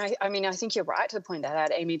 Yeah, and I think you're right to point that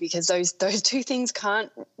out, Amy, because those two things can't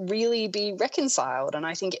really be reconciled. And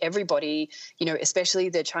I think everybody, especially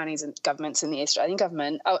the Chinese governments and the Australian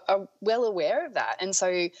government, are well aware of that. And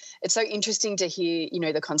so it's so interesting to hear,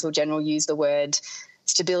 the Consul General use the word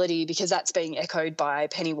stability, because that's being echoed by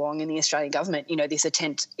Penny Wong and the Australian government, this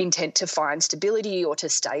intent to find stability or to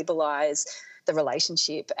stabilise the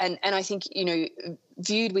relationship. And I think,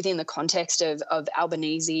 viewed within the context of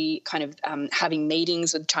Albanese kind of having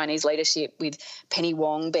meetings with Chinese leadership, with Penny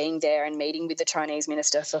Wong being there and meeting with the Chinese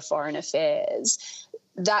Minister for Foreign Affairs,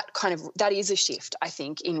 that is a shift, I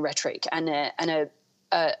think, in rhetoric and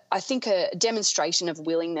I think a demonstration of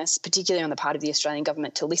willingness, particularly on the part of the Australian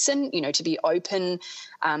government, to listen, to be open,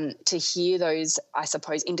 to hear those, I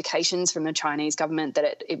suppose, indications from the Chinese government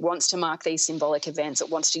that it wants to mark these symbolic events, it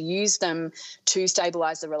wants to use them to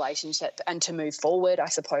stabilise the relationship and to move forward, I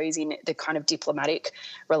suppose, in the kind of diplomatic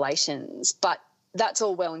relations. But that's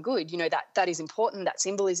all well and good. You know, that is important, that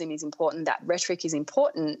symbolism is important, that rhetoric is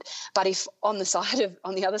important. But if on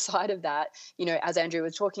the other side of that, you know, as Andrew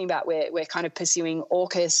was talking about, we're kind of pursuing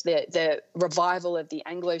AUKUS, the revival of the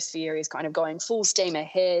Anglosphere is kind of going full steam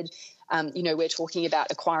ahead. You know, we're talking about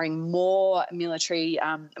acquiring more military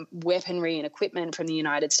weaponry and equipment from the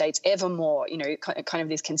United States, ever more, you know, kind of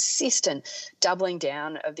this consistent doubling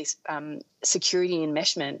down of this security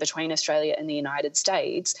enmeshment between Australia and the United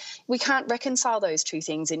States. We can't reconcile those two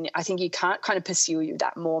things. And I think you can't kind of pursue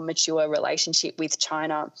that more mature relationship with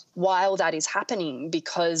China while that is happening,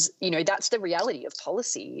 because, you know, that's the reality of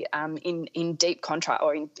policy in deep contrast,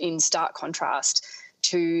 or in stark contrast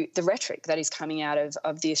to the rhetoric that is coming out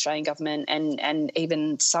of the Australian government and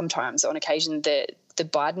even sometimes on occasion the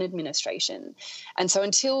Biden administration. And so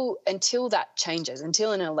until that changes,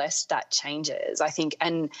 until and unless that changes, I think,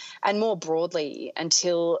 and more broadly,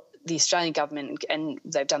 until the Australian government, and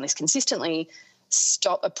they've done this consistently,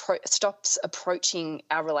 stops approaching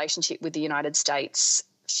our relationship with the United States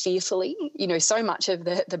fearfully. You know, so much of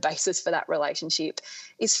the basis for that relationship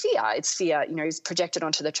is fear. It's fear, you know, is projected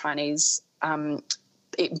onto the Chinese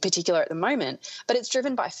in particular at the moment, but it's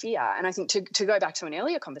driven by fear. And I think to go back to an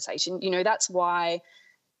earlier conversation, you know, that's why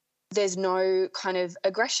there's no kind of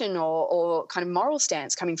aggression or kind of moral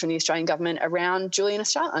stance coming from the Australian government around Julian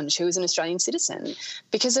Assange, who is an Australian citizen,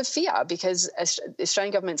 because of fear, because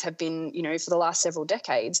Australian governments have been, you know, for the last several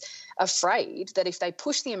decades, afraid that if they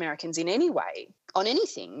push the Americans in any way on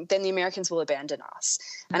anything, then the Americans will abandon us.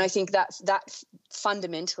 And I think that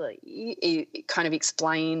fundamentally it kind of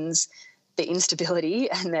explains the instability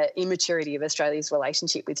and the immaturity of Australia's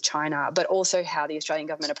relationship with China, but also how the Australian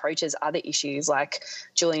government approaches other issues like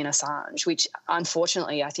Julian Assange, which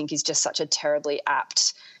unfortunately I think is just such a terribly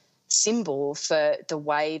apt symbol for the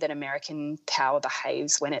way that American power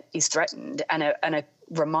behaves when it is threatened, and a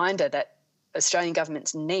reminder that Australian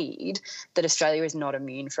governments need that Australia is not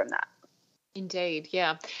immune from that. Indeed,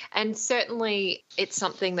 yeah. And certainly it's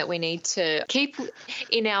something that we need to keep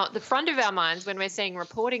in the front of our minds when we're seeing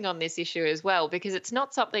reporting on this issue as well, because it's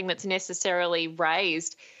not something that's necessarily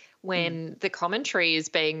raised when the commentary is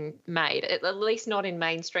being made, at least not in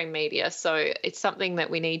mainstream media. So it's something that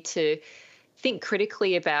we need to think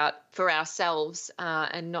critically about for ourselves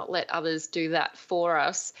and not let others do that for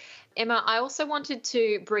us. Emma, I also wanted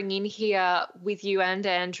to bring in here with you and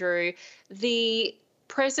Andrew the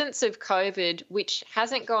presence of COVID, which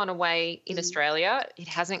hasn't gone away in Australia. It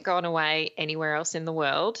hasn't gone away anywhere else in the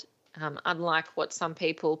world, unlike what some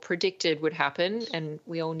people predicted would happen, and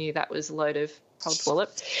we all knew that was a load of cold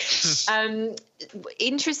wallop.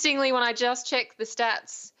 Interestingly, when I just checked the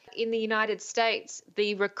stats in the United States,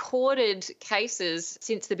 the recorded cases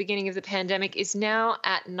since the beginning of the pandemic is now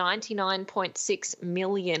at 99.6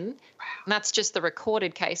 million. Wow. And that's just the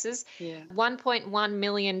recorded cases. Yeah. 1.1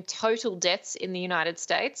 million total deaths in the United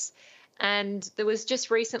States. And there was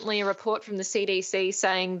just recently a report from the CDC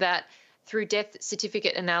saying that through death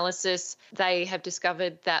certificate analysis, they have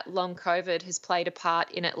discovered that long COVID has played a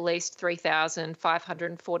part in at least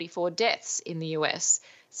 3,544 deaths in the US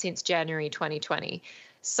since January 2020.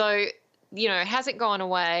 So, you know, it hasn't gone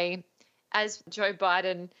away. As Joe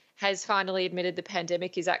Biden has finally admitted, the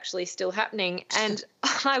pandemic is actually still happening. And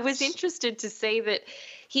I was interested to see that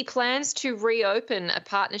he plans to reopen a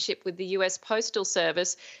partnership with the US Postal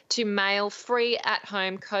Service to mail free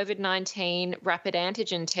at-home COVID-19 rapid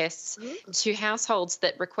antigen tests to households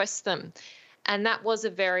that request them. And that was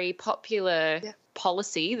a very popular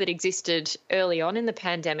policy that existed early on in the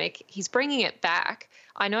pandemic. He's bringing it back.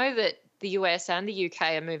 I know that the US and the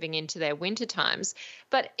UK are moving into their winter times,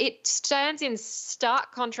 but it stands in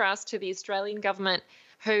stark contrast to the Australian government,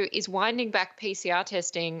 who is winding back PCR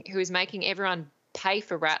testing, who is making everyone pay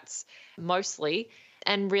for rats mostly,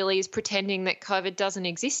 and really is pretending that COVID doesn't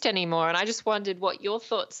exist anymore. And I just wondered what your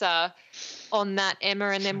thoughts are on that, Emma,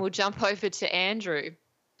 and then we'll jump over to Andrew.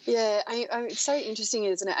 Yeah, it's so interesting,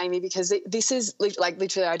 isn't it, Amy? Because this is like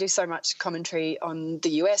literally, I do so much commentary on the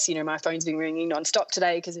US. You know, my phone's been ringing nonstop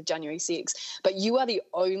today because of January 6th. But you are the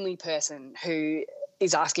only person who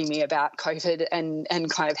is asking me about COVID and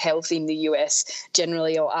kind of health in the US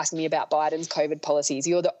generally, or asking me about Biden's COVID policies.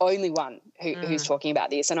 You're the only one who's talking about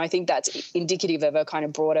this. And I think that's indicative of a kind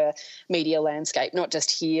of broader media landscape, not just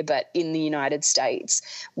here, but in the United States,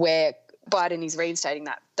 where Biden is reinstating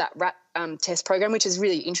that rat test program, which is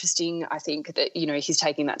really interesting. I think that, you know, he's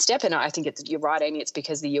taking that step, and I think you're right, Amy, it's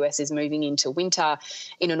because the US is moving into winter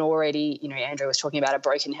in an already, you know, Andrew was talking about a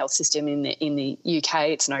broken health system in the UK.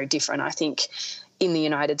 It's no different. I think in the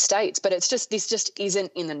United States. But this just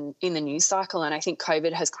isn't in the news cycle. And I think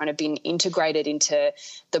COVID has kind of been integrated into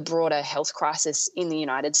the broader health crisis in the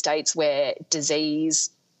United States, where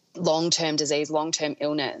long-term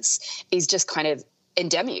illness is just kind of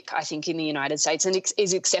endemic, I think, in the United States, and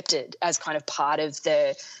is accepted as kind of part of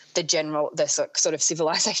the sort of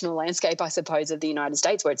civilizational landscape, I suppose, of the United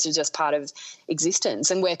States, where it's just part of existence.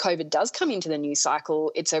 And where COVID does come into the news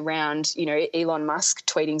cycle, it's around, Elon Musk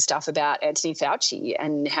tweeting stuff about Anthony Fauci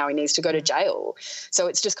and how he needs to go to jail. So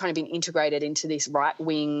it's just kind of been integrated into this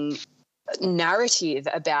right-wing narrative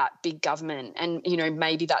about big government. And,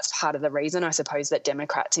 maybe that's part of the reason, I suppose, that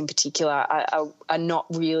Democrats in particular are not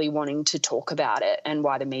really wanting to talk about it, and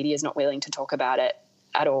why the media is not willing to talk about it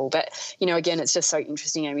at all. But, again, it's just so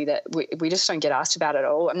interesting, Amy, that we just don't get asked about it at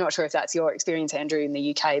all. I'm not sure if that's your experience, Andrew, in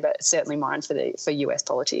the UK, but certainly mine for US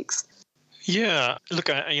politics. Yeah, look,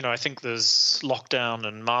 I think there's lockdown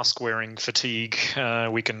and mask wearing fatigue.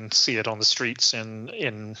 We can see it on the streets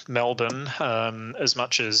in Melbourne as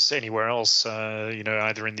much as anywhere else,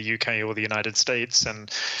 either in the UK or the United States. And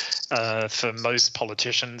for most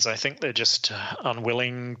politicians, I think they're just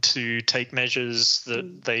unwilling to take measures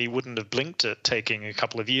that they wouldn't have blinked at taking a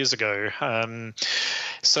couple of years ago.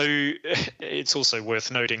 So it's also worth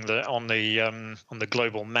noting that on the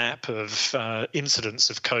global map of incidents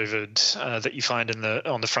of COVID that you find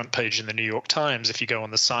on the front page in the New York Times, if you go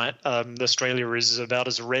on the site, Australia is about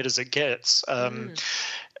as red as it gets.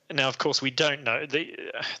 Now, of course, we don't know.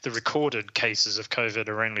 The recorded cases of COVID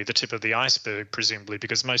are only the tip of the iceberg, presumably,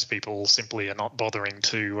 because most people simply are not bothering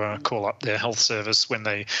to call up their health service when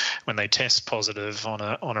they test positive on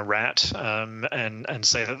a rat and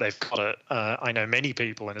say that they've got it. I know many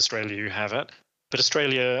people in Australia who have it. But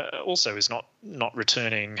Australia also is not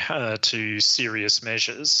returning to serious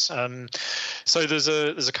measures. So there's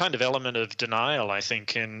a kind of element of denial, I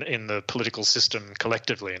think, in the political system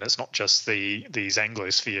collectively, and it's not just these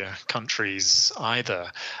Anglosphere countries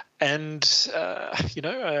either. And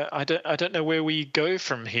I don't know where we go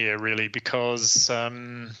from here, really, because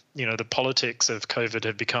the politics of COVID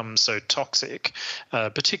have become so toxic,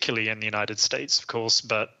 particularly in the United States, of course,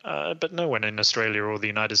 but no one in Australia or the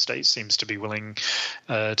United States seems to be willing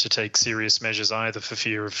to take serious measures either, for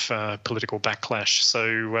fear of political backlash.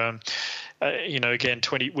 So again,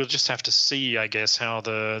 we'll just have to see, I guess, how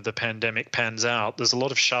the pandemic pans out. There's a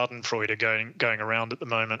lot of Schadenfreude going around at the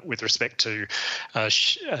moment with respect to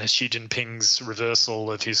Xi Jinping's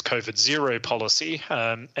reversal of his COVID zero policy,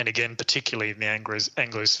 and again, particularly in the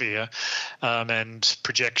Anglosphere, and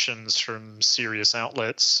projections from serious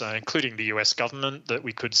outlets, including the US government, that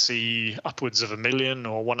we could see upwards of 1 million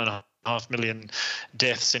or 1.5 million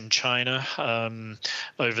deaths in China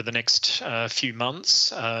over the next few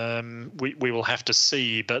months. We will have to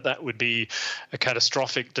see, but that would be a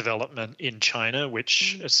catastrophic development in China,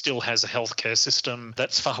 which still has a healthcare system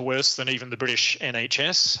that's far worse than even the British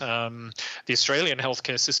NHS. The Australian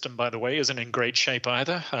healthcare system, by the way, isn't in great shape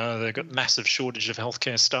either. They've got massive shortage of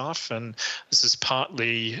healthcare staff, and this is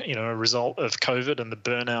partly, a result of COVID and the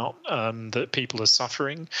burnout that people are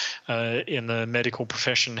suffering in the medical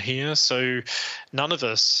profession here. So none of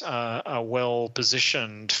us are well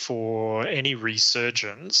positioned for any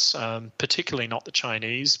resurgence, particularly not the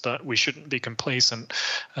Chinese, but we shouldn't be complacent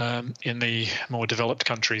in the more developed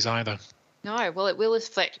countries either. No, well, it will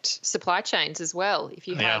affect supply chains as well. If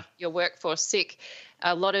you have your workforce sick,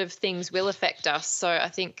 a lot of things will affect us. So I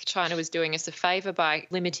think China was doing us a favour by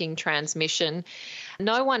limiting transmission.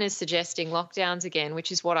 No one is suggesting lockdowns again,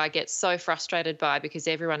 which is what I get so frustrated by, because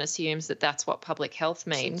everyone assumes that that's what public health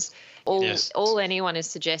means. All anyone is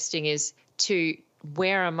suggesting is to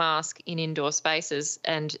wear a mask in indoor spaces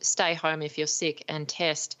and stay home if you're sick and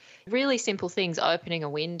test. Really simple things, opening a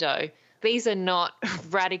window. These are not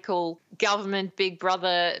radical government big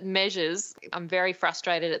brother measures. I'm very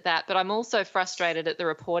frustrated at that, but I'm also frustrated at the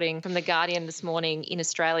reporting from The Guardian this morning in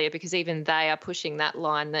Australia, because even they are pushing that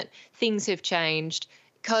line that things have changed.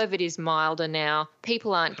 COVID is milder now.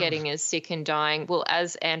 People aren't getting as sick and dying. Well,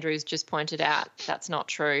 as Andrew's just pointed out, that's not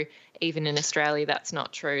true. Even in Australia, that's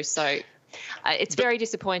not true. So it's very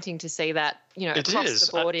disappointing to see that, across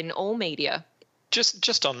the board in all media.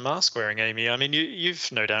 Just on mask wearing, Amy, I mean,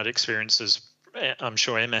 you've no doubt experiences, I'm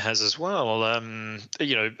sure Emma has as well,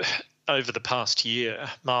 over the past year,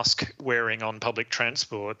 mask wearing on public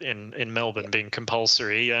transport in Melbourne being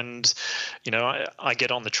compulsory, and I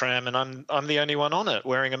get on the tram and I'm the only one on it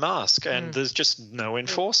wearing a mask, and there's just no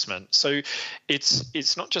enforcement. So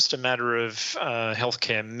it's not just a matter of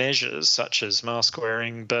healthcare measures such as mask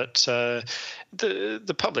wearing, but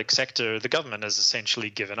the public sector, the government has essentially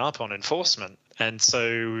given up on enforcement, and so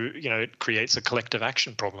it creates a collective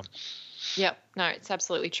action problem. Yep. No, it's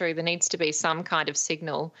absolutely true. There needs to be some kind of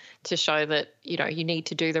signal to show that, you need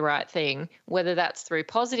to do the right thing, whether that's through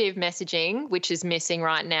positive messaging, which is missing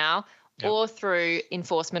right now, or through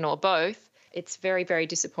enforcement, or both. It's very, very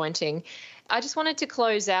disappointing. I just wanted to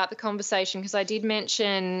close out the conversation because I did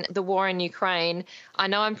mention the war in Ukraine. I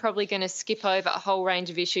know I'm probably going to skip over a whole range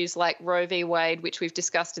of issues like Roe v. Wade, which we've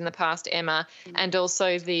discussed in the past, Emma, and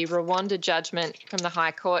also the Rwanda judgment from the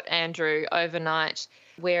High Court, Andrew, overnight,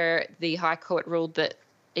 where the High Court ruled that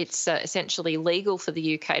it's essentially legal for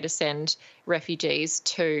the UK to send refugees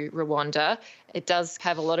to Rwanda. It does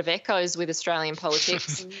have a lot of echoes with Australian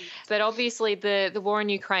politics. But obviously the war in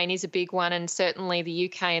Ukraine is a big one, and certainly the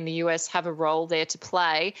UK and the US have a role there to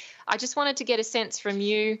play. I just wanted to get a sense from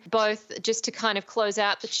you both, just to kind of close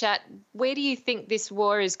out the chat, where do you think this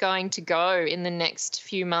war is going to go in the next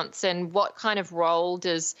few months, and what kind of role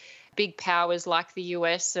does big powers like the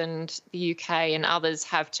US and the UK and others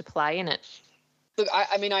have to play in it? Look,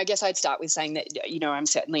 I guess I'd start with saying that, I'm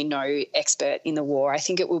certainly no expert in the war. I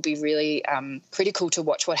think it will be really critical to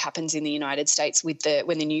watch what happens in the United States when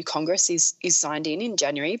the new Congress is signed in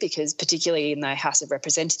January, because particularly in the House of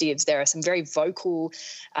Representatives, there are some very vocal,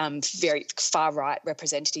 very far-right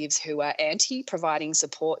representatives who are anti-providing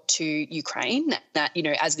support to Ukraine, that,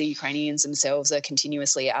 as the Ukrainians themselves are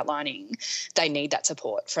continuously outlining, they need that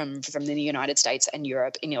support from the United States and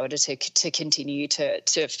Europe in order to continue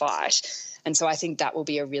to fight. And so I think that will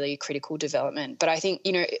be a really critical development. But I think,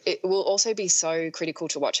 it will also be so critical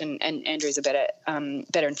to watch, and Andrew's a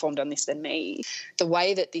better informed on this than me, the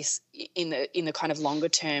way that this, in the kind of longer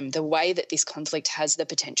term, the way that this conflict has the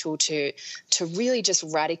potential to really just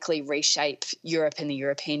radically reshape Europe and the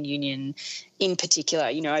European Union in particular.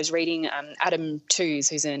 I was reading Adam Tooze,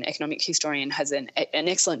 who's an economic historian, has an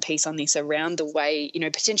excellent piece on this around the way,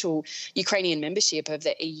 potential Ukrainian membership of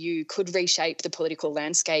the EU could reshape the political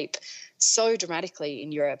landscape so dramatically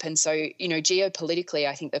in Europe. And so, geopolitically,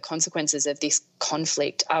 I think the consequences of this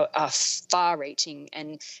conflict are far-reaching.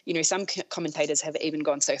 And, some commentators have even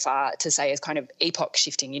gone so far to say as kind of epoch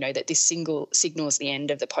shifting, that this signals the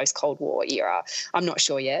end of the post-Cold War era. I'm not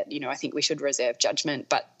sure yet. I think we should reserve judgment,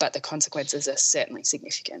 but the consequences are certainly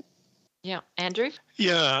significant. Yeah. Andrew?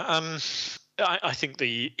 Yeah. I think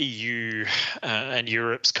the EU and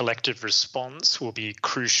Europe's collective response will be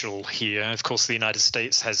crucial here. Of course, the United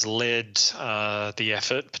States has led the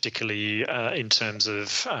effort, particularly in terms of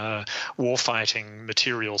warfighting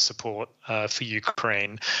material support for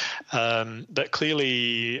Ukraine. But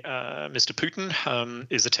clearly, Mr. Putin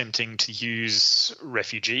is attempting to use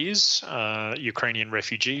refugees, Ukrainian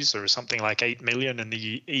refugees. There are something like 8 million in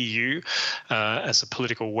the EU as a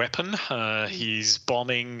political weapon. He's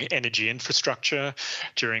bombing energy infrastructure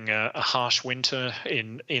during a harsh winter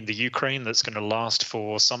in the Ukraine that's going to last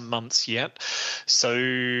for some months yet. So,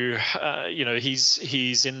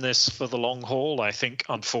 he's in this for the long haul, I think,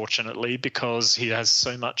 unfortunately, because he has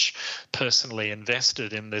so much personally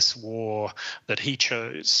invested in this war that he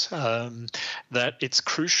chose, that it's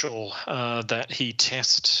crucial that he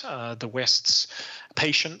test the West's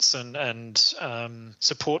patience and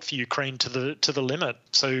support for Ukraine to the limit.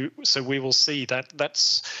 So we will see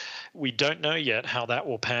that's. We don't know yet how that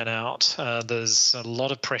will pan out. There's a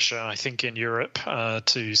lot of pressure, I think, in Europe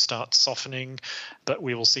to start softening, but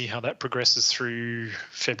we will see how that progresses through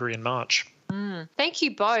February and March. Thank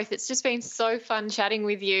you both. It's just been so fun chatting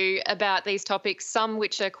with you about these topics, some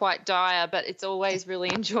which are quite dire, but it's always really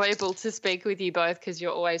enjoyable to speak with you both because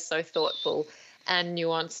you're always so thoughtful and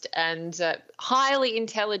nuanced and highly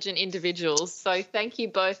intelligent individuals. So thank you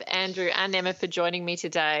both, Andrew and Emma, for joining me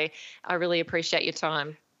today. I really appreciate your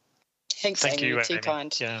time. Thanks, Thank Amy. you, Too Amy.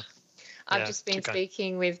 kind. Yeah. I've just been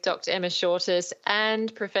speaking with Dr. Emma Shortis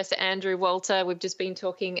and Professor Andrew Walter. We've just been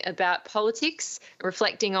talking about politics,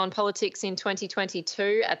 reflecting on politics in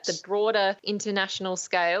 2022 at the broader international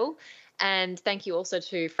scale. And thank you also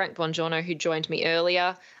to Frank Bongiorno, who joined me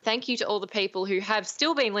earlier. Thank you to all the people who have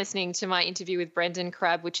still been listening to my interview with Brendan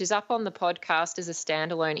Crabb, which is up on the podcast as a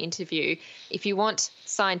standalone interview. If you want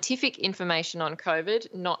scientific information on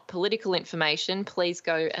COVID, not political information, please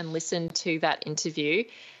go and listen to that interview.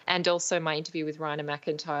 And also my interview with Raina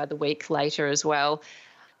McIntyre the week later as well.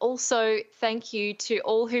 Also, thank you to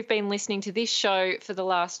all who've been listening to this show for the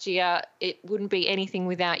last year. It wouldn't be anything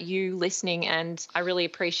without you listening, and I really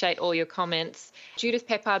appreciate all your comments. Judith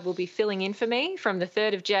Peppard will be filling in for me from the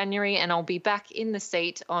 3rd of January, and I'll be back in the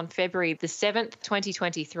seat on February the 7th,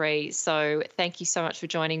 2023. So thank you so much for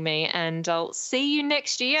joining me, and I'll see you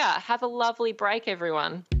next year. Have a lovely break,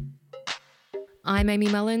 everyone. I'm Amy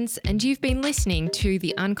Mullins, and you've been listening to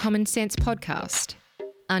the Uncommon Sense podcast.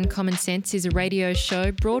 Uncommon Sense is a radio show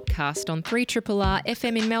broadcast on 3RRR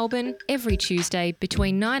FM in Melbourne every Tuesday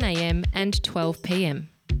between 9am and 12pm.